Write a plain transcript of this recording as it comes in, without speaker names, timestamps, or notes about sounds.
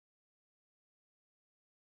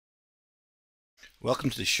Welcome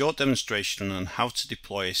to this short demonstration on how to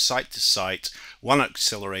deploy a site-to-site WAN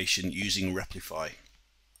acceleration using Replify.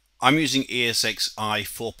 I'm using ESXi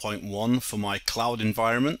 4.1 for my cloud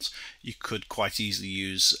environment. You could quite easily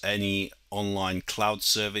use any online cloud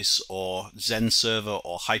service or Zen server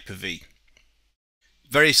or Hyper-V.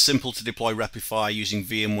 Very simple to deploy Replify using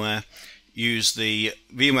VMware. Use the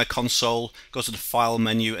VMware console, go to the File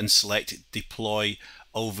menu and select Deploy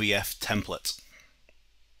OVF Template.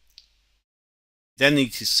 Then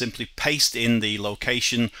need to simply paste in the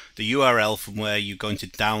location, the URL from where you're going to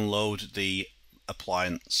download the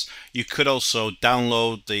appliance. You could also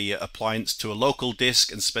download the appliance to a local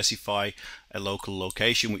disk and specify a local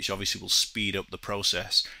location, which obviously will speed up the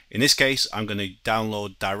process. In this case, I'm going to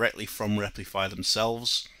download directly from Replify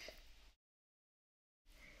themselves.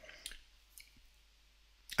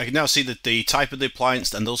 I can now see that the type of the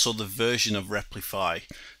appliance and also the version of Replify.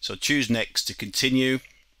 So choose next to continue.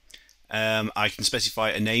 I can specify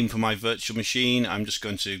a name for my virtual machine. I'm just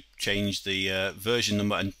going to change the version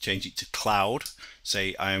number and change it to cloud.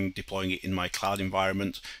 Say I'm deploying it in my cloud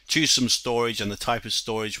environment. Choose some storage and the type of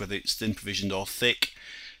storage, whether it's thin provisioned or thick.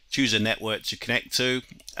 Choose a network to connect to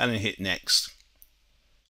and then hit next.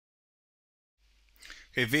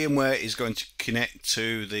 Okay, VMware is going to connect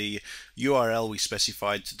to the URL we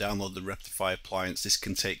specified to download the Replify appliance. This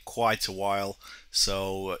can take quite a while,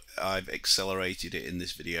 so I've accelerated it in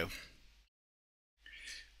this video.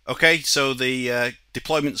 Okay, so the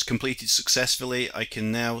deployment's completed successfully. I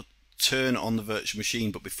can now turn on the virtual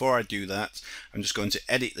machine, but before I do that, I'm just going to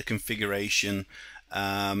edit the configuration.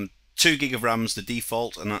 2 gig of RAM's the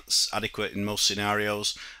default, and that's adequate in most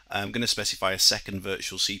scenarios. I'm going to specify a second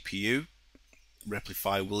virtual CPU.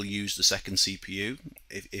 Replify will use the second CPU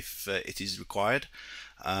if it is required.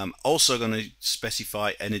 Also going to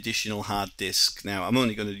specify an additional hard disk. Now I'm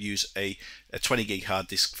only going to use a 20 gig hard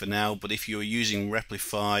disk for now, but if you're using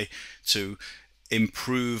Replify to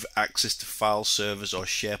improve access to file servers or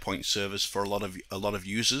Sharepoint servers for a lot of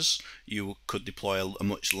users, you could deploy a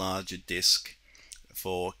much larger disk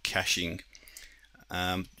for caching.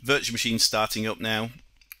 Virtual machine starting up now.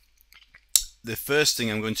 The first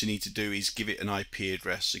thing I'm going to need to do is give it an IP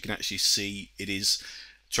address. So you can actually see it is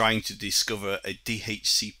trying to discover a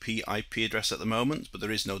DHCP IP address at the moment, but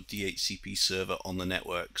there is no DHCP server on the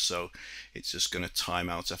network, so it's just going to time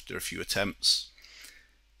out after a few attempts.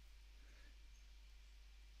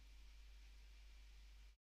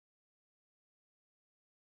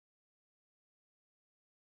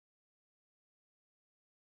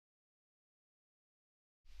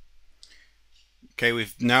 Okay,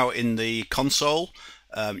 we've now in the console.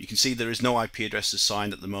 You can see there is no IP address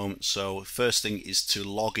assigned at the moment, so first thing is to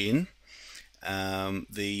log in.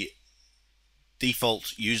 The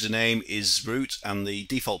default username is root and the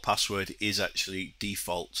default password is actually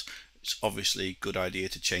default. It's obviously a good idea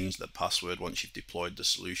to change the password once you've deployed the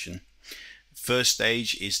solution. First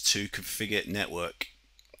stage is to configure network.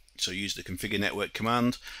 So use the configure network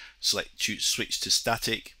command, switch to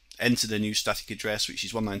static, enter the new static address, which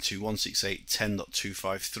is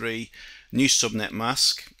 192.168.10.253, new subnet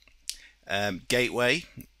mask, gateway,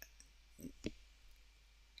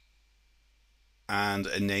 and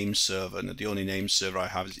a name server. And the only name server I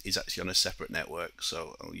have is actually on a separate network,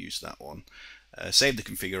 so I'll use that one. Save the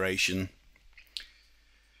configuration.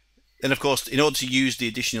 Then of course, in order to use the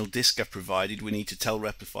additional disk I've provided, we need to tell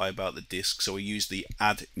Replify about the disk, so we use the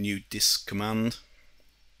add new disk command.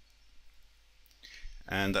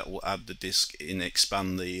 And that will add the disk and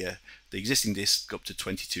expand the existing disk up to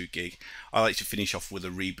 22 gig. I like to finish off with a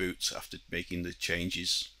reboot after making the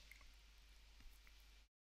changes.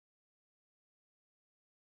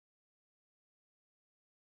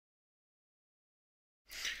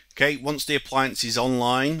 Okay, once the appliance is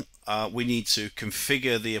online, we need to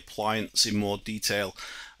configure the appliance in more detail.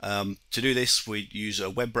 To do this, we use a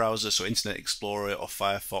web browser, so Internet Explorer or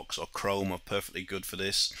Firefox or Chrome are perfectly good for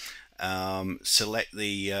this. Select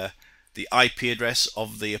the IP address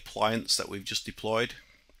of the appliance that we've just deployed.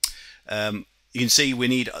 You can see we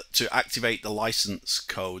need to activate the license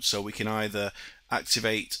code, so we can either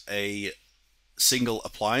activate a single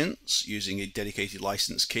appliance using a dedicated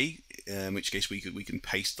license key, in which case we can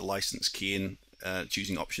paste the license key in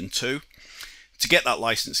choosing option 2. To get that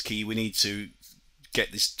license key, we need to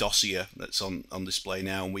get this dossier that's on display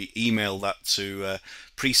now, and we email that to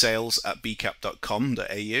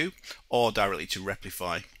presales@bcap.com.au or directly to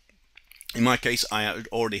Replify. In my case, I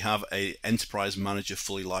already have an enterprise manager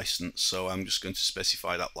fully licensed, so I'm just going to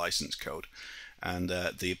specify that license code, and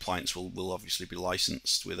the appliance will obviously be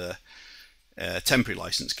licensed with a temporary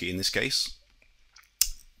license key in this case.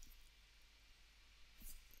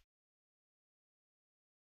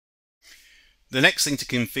 The next thing to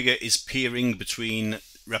configure is peering between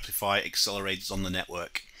Replify accelerators on the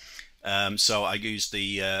network. So I use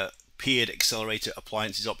the peered accelerator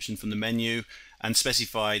appliances option from the menu and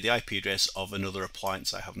specify the IP address of another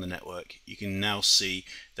appliance I have on the network. You can now see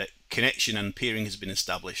that connection and peering has been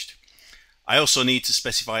established. I also need to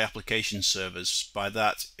specify application servers. By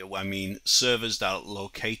that I mean servers that are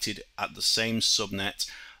located at the same subnet,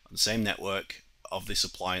 the same network of this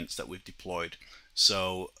appliance that we've deployed.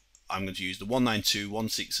 So I'm going to use the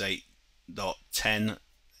 192.168.10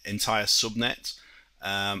 entire subnet,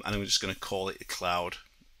 and I'm just going to call it the cloud.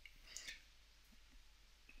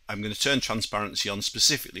 I'm going to turn transparency on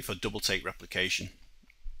specifically for double-take replication.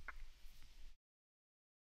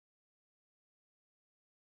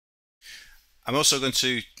 I'm also going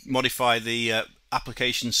to modify the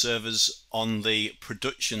application servers on the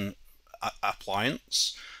production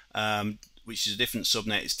appliance, which is a different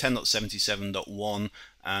subnet. It's 10.77.1,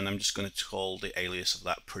 and I'm just going to call the alias of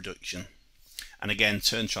that production. And again,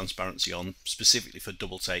 turn transparency on specifically for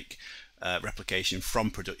double-take replication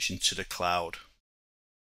from production to the cloud.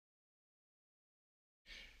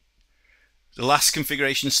 The last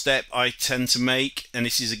configuration step I tend to make, and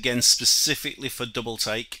this is again specifically for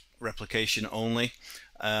double-take replication only,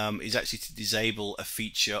 is actually to disable a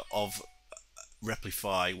feature of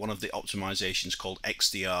Replify, one of the optimizations called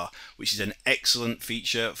XDR, which is an excellent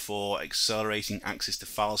feature for accelerating access to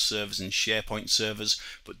file servers and Sharepoint servers,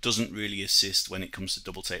 but doesn't really assist when it comes to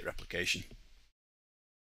double-take replication.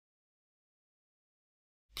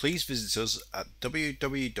 Please visit us at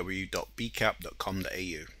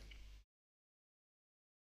www.bcap.com.au.